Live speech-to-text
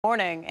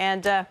Morning.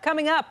 And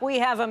coming up, we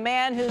have a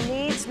man who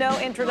needs no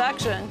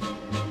introduction.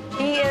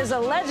 He is a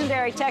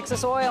legendary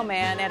Texas oil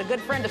man and a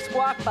good friend of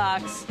Squawk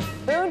Box.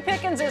 Boone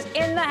Pickens is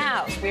in the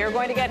house. We are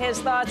going to get his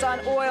thoughts on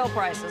oil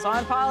prices,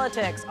 on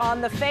politics, on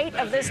the fate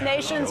of this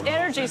nation's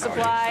energy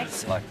supply.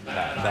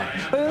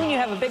 Boone, you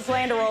have a big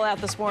plan to roll out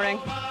this morning.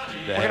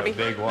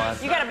 Big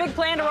what? You got a big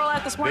plan to roll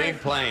out this morning?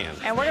 Big plan.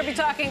 And we're going to be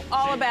talking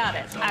all about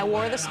it. I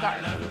wore the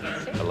scarf.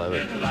 I love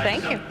it.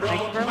 Thank you.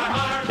 Thank you very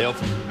much.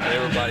 Hey,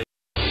 everybody.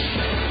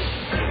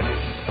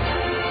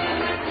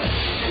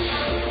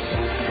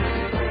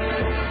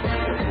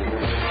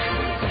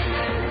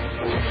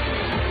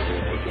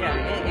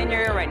 In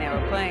your ear right now,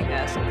 we're playing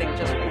something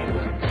just for you.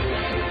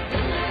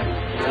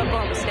 It's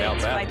Oklahoma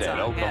State's fight song.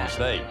 Oklahoma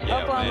State.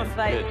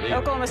 Yeah,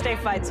 Oklahoma State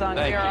fight song.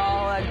 Thank we are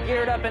all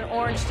geared up in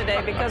orange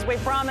today because we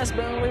promised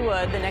Boone we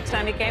would the next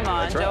time he came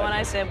on. That's right. Joe and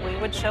I said we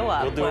would show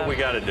up. We'll do what we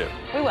got to do.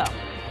 We will.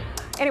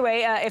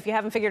 Anyway, if you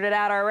haven't figured it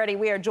out already,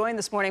 we are joined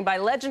this morning by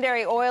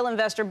legendary oil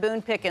investor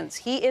Boone Pickens.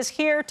 He is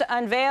here to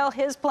unveil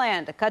his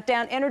plan to cut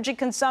down energy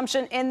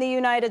consumption in the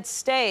United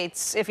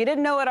States. If you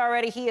didn't know it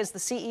already, he is the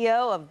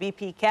CEO of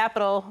BP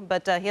Capital,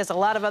 but he has a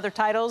lot of other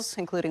titles,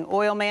 including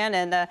oil man,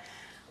 and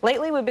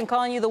lately we've been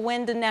calling you the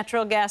wind and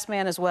natural gas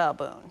man as well,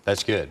 Boone.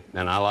 That's good,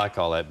 and I like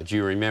all that, but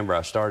you remember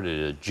I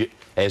started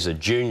as a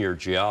junior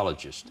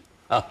geologist.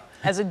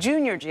 As a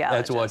junior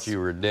geologist. That's what you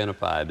were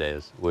identified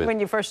as when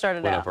you first started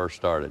out. When I first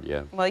started,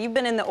 yeah. Well, you've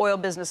been in the oil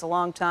business a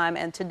long time,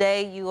 and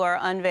today you are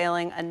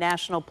unveiling a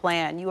national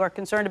plan. You are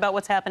concerned about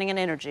what's happening in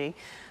energy.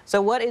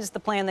 So what is the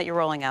plan that you're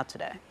rolling out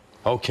today?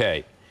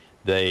 Okay.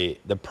 The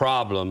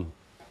problem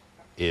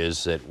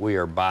is that we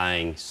are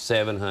buying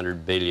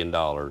 $700 billion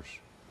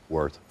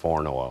worth of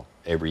foreign oil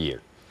every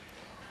year.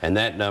 And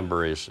that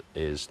number is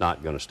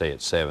not going to stay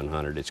at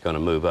 700. It's going to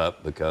move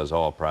up because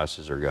oil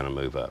prices are going to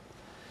move up.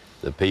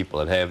 The people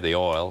that have the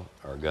oil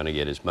are going to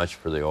get as much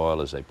for the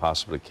oil as they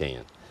possibly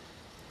can.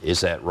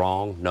 Is that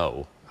wrong?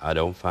 No. I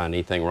don't find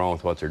anything wrong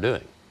with what they're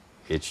doing.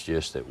 It's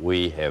just that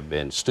we have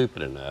been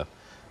stupid enough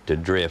to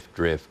drift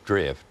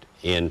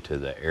into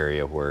the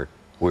area where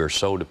we're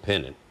so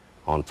dependent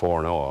on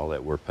foreign oil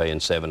that we're paying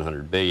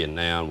 $700 billion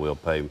now and we'll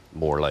pay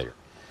more later.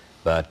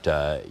 But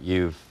back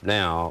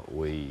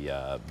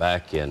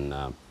in,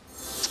 well,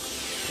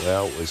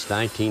 it was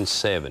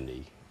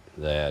 1970,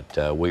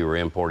 that we were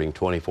importing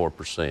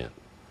 24%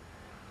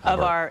 of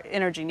our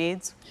energy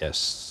needs?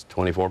 Yes,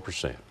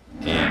 24%.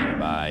 And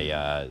by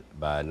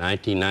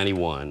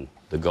 1991,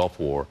 the Gulf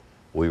War,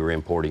 we were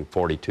importing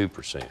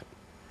 42%.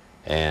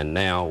 And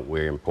now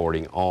we're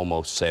importing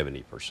almost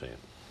 70%.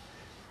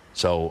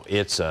 So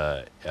it's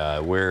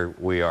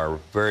we are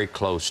very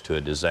close to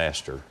a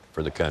disaster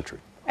for the country.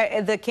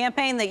 The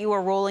campaign that you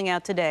are rolling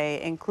out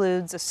today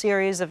includes a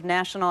series of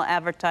national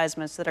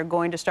advertisements that are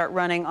going to start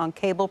running on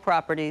cable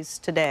properties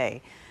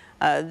today.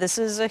 This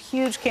is a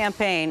huge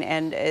campaign,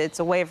 and it's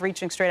a way of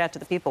reaching straight out to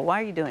the people. Why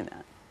are you doing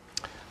that?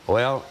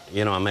 Well,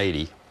 you know, I'm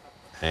 80,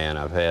 and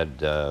I've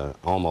had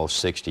almost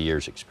 60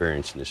 years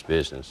experience in this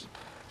business.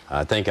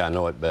 I think I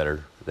know it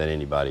better than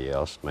anybody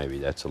else. Maybe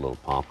that's a little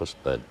pompous,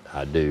 but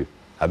I do.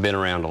 I've been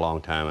around a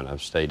long time, and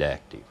I've stayed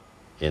active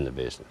in the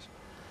business.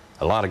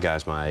 A lot of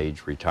guys my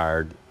age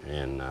retired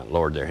and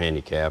lowered their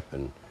handicap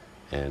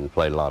and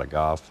played a lot of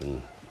golf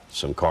and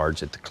some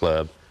cards at the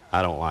club.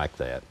 I don't like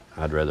that.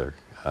 I'd rather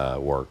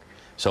work.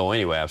 So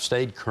anyway, I've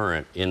stayed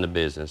current in the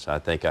business. I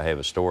think I have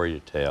a story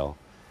to tell,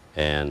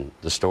 and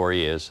the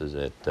story is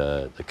that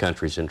the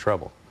country's in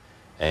trouble,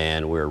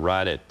 and we're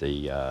right at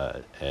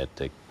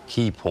the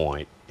key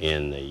point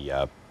in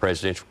the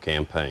presidential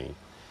campaign.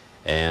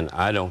 And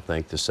I don't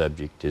think the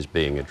subject is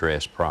being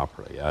addressed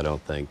properly. I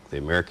don't think the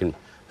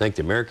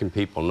American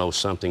people know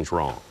something's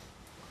wrong.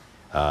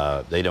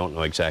 They don't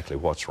know exactly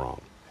what's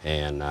wrong.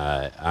 And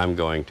I'm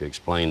going to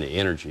explain the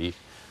energy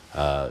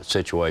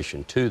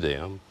situation to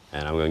them,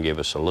 and I'm going to give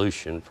a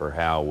solution for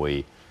how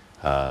we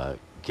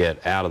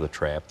get out of the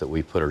trap that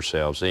we put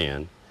ourselves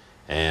in.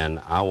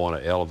 And I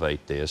want to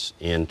elevate this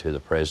into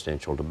the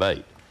presidential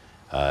debate.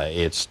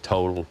 It's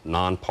total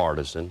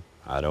nonpartisan.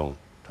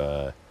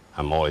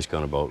 I'm always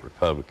going to vote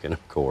Republican,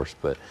 of course,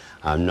 but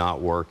I'm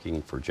not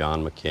working for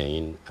John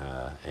McCain,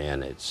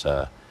 and it's,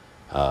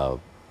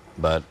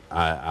 but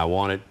I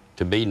want it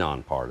to be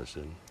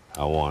nonpartisan.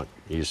 I want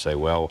you to say,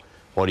 well,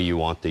 what do you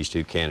want these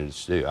two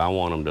candidates to do? I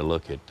want them to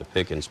look at the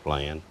Pickens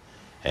plan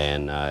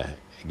and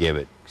give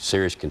it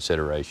serious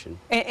consideration.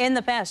 In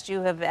the past, you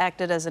have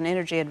acted as an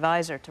energy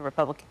advisor to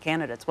Republican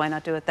candidates. Why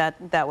not do it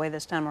that way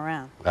this time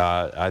around?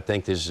 I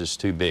think this is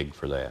too big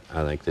for that.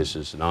 I think this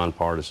is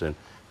nonpartisan.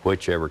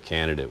 Whichever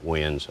candidate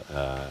wins,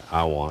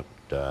 I want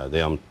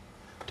them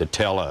to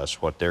tell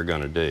us what they're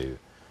going to do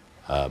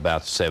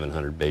about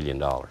 $700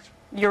 billion.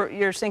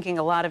 You're sinking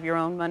a lot of your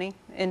own money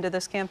into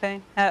this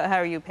campaign? How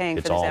are you paying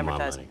for this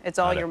advertising? It's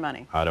all your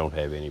money. I don't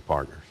have any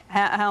partners.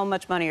 How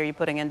much money are you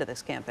putting into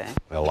this campaign?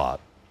 A lot.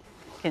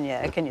 Can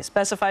you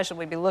specify? Should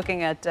we be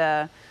looking at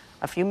a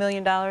few $1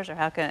 million, or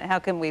how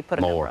can we put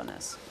a number on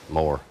this?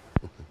 More.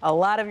 A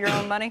lot of your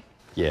own money?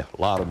 Yeah,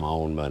 a lot of my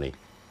own money.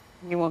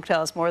 You won't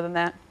tell us more than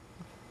that?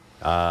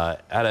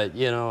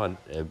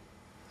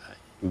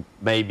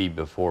 Maybe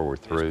before we're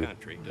through.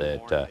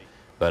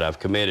 But I've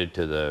committed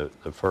to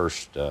the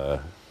first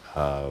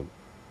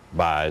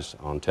buys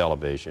on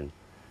television,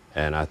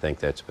 and I think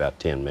that's about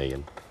 $10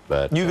 million.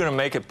 But you going to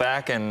make it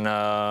back in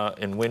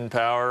wind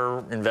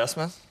power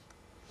investments?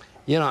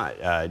 You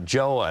know,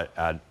 Joe,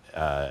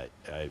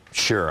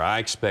 sure, I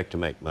expect to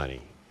make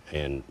money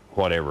in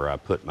whatever I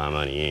put my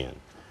money in,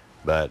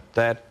 but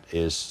that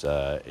is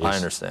I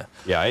understand.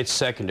 Yeah, it's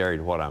secondary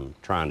to what I'm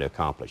trying to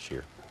accomplish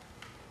here.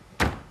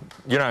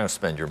 You're not going to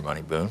spend your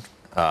money, Boone.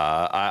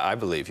 I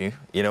believe you.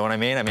 You know what I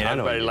mean? I mean,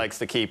 everybody likes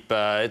to keep.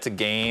 It's a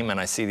game, and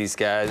I see these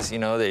guys. You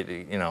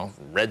know,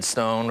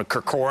 Redstone,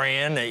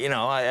 Kerkorian. You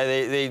know,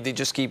 they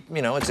just keep.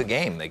 You know, it's a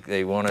game.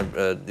 They want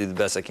to do the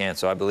best they can.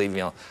 So I believe,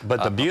 you know.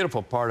 But the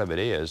beautiful part of it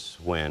is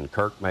when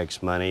Kirk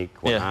makes money,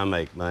 when I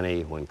make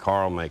money, when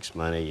Carl makes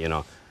money. You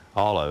know,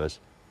 all of us.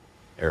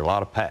 There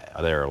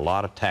are a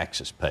lot of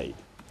taxes paid.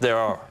 There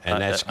are.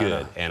 And that's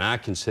good. And I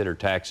consider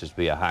taxes to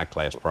be a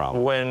high-class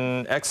problem.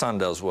 When Exxon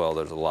does well,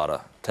 there's a lot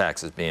of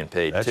taxes being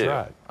paid, too.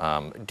 That's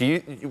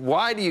right.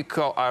 Why do you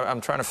call,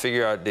 I'm trying to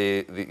figure out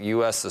the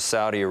U.S., the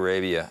Saudi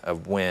Arabia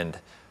of wind.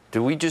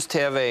 Do we just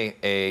have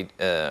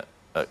a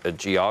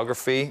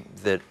geography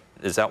that,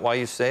 is that why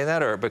you say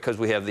that? Or because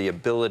we have the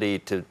ability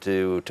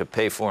to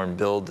pay for and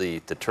build the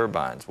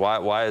turbines?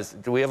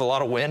 Do we have a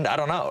lot of wind? I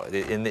don't know.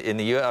 In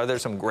the U.S., are there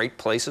some great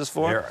places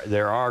for it?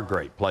 There are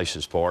great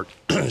places for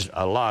it.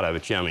 A lot of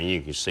it, I mean,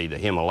 you can see the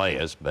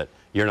Himalayas, but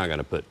you're not going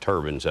to put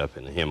turbines up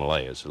in the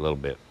Himalayas a little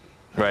bit.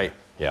 Right.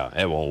 Yeah,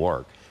 it won't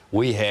work.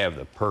 We have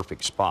the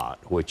perfect spot,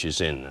 which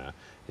is in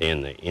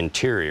the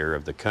interior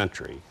of the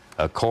country,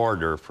 a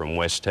corridor from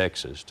West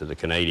Texas to the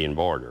Canadian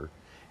border.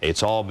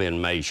 It's all been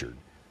measured.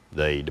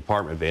 The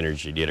Department of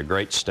Energy did a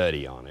great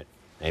study on it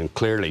and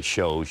clearly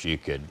shows they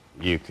say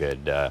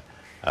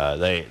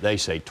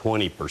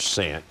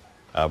 20%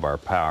 of our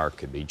power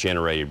could be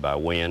generated by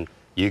wind.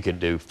 You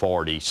could do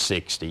 40,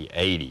 60,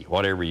 80,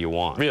 whatever you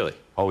want. Really?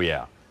 Oh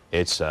yeah,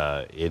 it's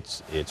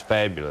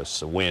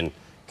fabulous, the wind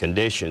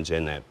conditions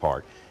in that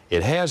part.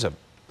 It has a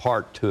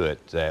part to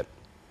it that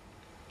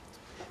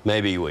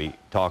maybe we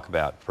talk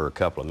about for a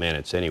couple of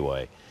minutes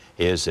anyway,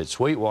 is that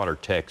Sweetwater,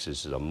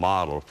 Texas is a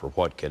model for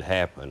what could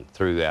happen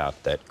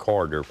throughout that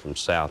corridor from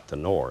south to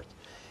north.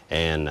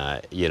 And,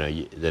 you know,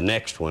 the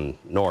next one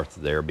north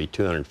of there will be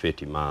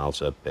 250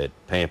 miles up at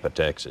Pampa,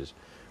 Texas,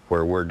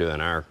 where we're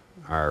doing our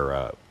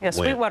yeah,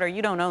 Sweetwater,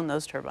 you don't own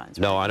those turbines,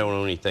 right? No, I don't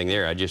own anything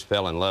there. I just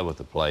fell in love with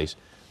the place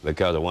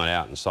because I went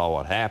out and saw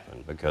what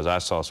happened, because I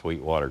saw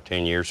Sweetwater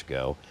 10 years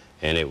ago,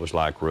 and it was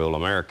like rural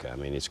America. I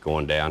mean, it's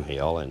going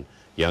downhill, and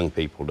young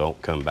people don't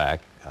come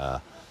back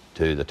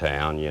to the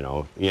town, you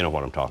know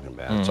what I'm talking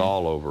about. It's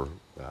all over,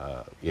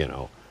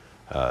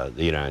 the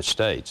United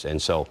States.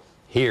 And so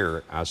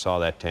here, I saw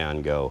that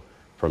town go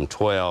from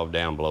 12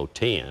 down below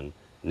 10.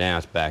 Now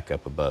it's back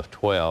up above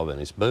 12, and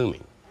it's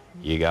booming.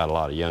 You got a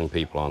lot of young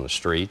people on the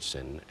streets,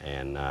 and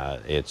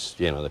it's,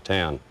 you know, the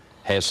town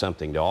has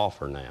something to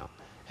offer now.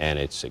 And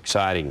it's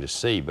exciting to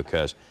see,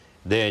 because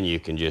then you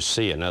can just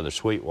see another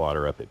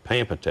Sweetwater up at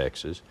Pampa,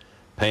 Texas.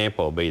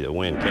 Pampa will be the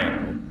wind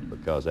capital,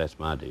 because that's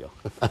my deal.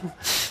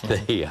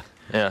 Yeah.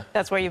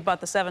 That's where you've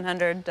bought the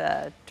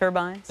 700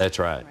 turbines? That's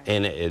right.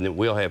 And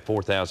we'll have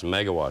 4,000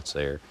 megawatts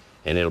there,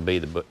 and it'll be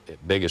the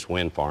biggest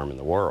wind farm in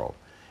the world.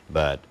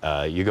 But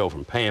you go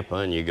from Pampa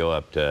and you go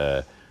up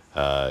to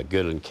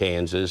Goodland,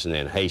 Kansas, and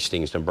then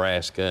Hastings,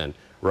 Nebraska, and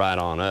right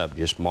on up,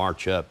 just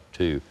march up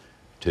to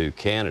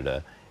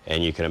Canada.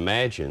 And you can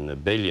imagine the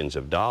billions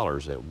of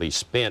dollars that will be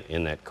spent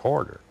in that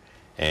corridor.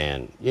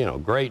 And, you know,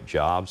 great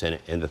jobs. And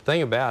the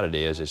thing about it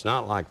is, it's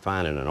not like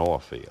finding an oil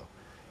field.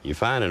 You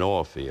find an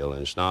oil field,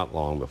 and it's not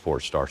long before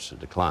it starts to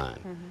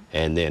decline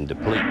and then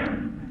deplete,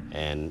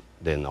 and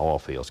then the oil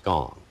field's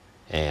gone.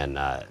 And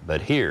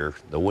but here,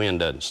 the wind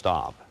doesn't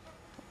stop.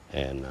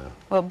 And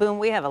well, Boone,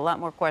 we have a lot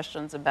more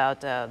questions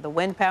about the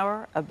wind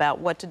power, about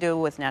what to do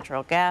with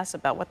natural gas,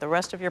 about what the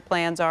rest of your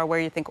plans are, where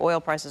you think oil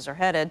prices are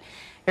headed.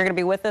 You're going to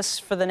be with us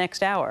for the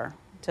next hour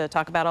to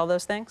talk about all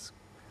those things?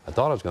 I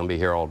thought I was going to be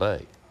here all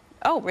day.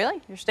 Oh, really?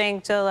 You're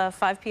staying till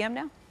 5 p.m.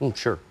 now?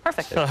 Sure.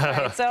 Perfect. All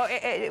right.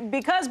 So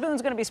because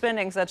Boone's going to be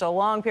spending such a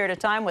long period of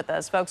time with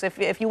us, folks,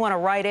 if you want to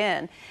write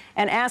in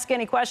and ask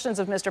any questions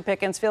of Mr.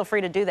 Pickens, feel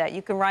free to do that.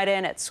 You can write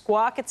in at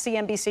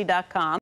squawk@cnbc.com.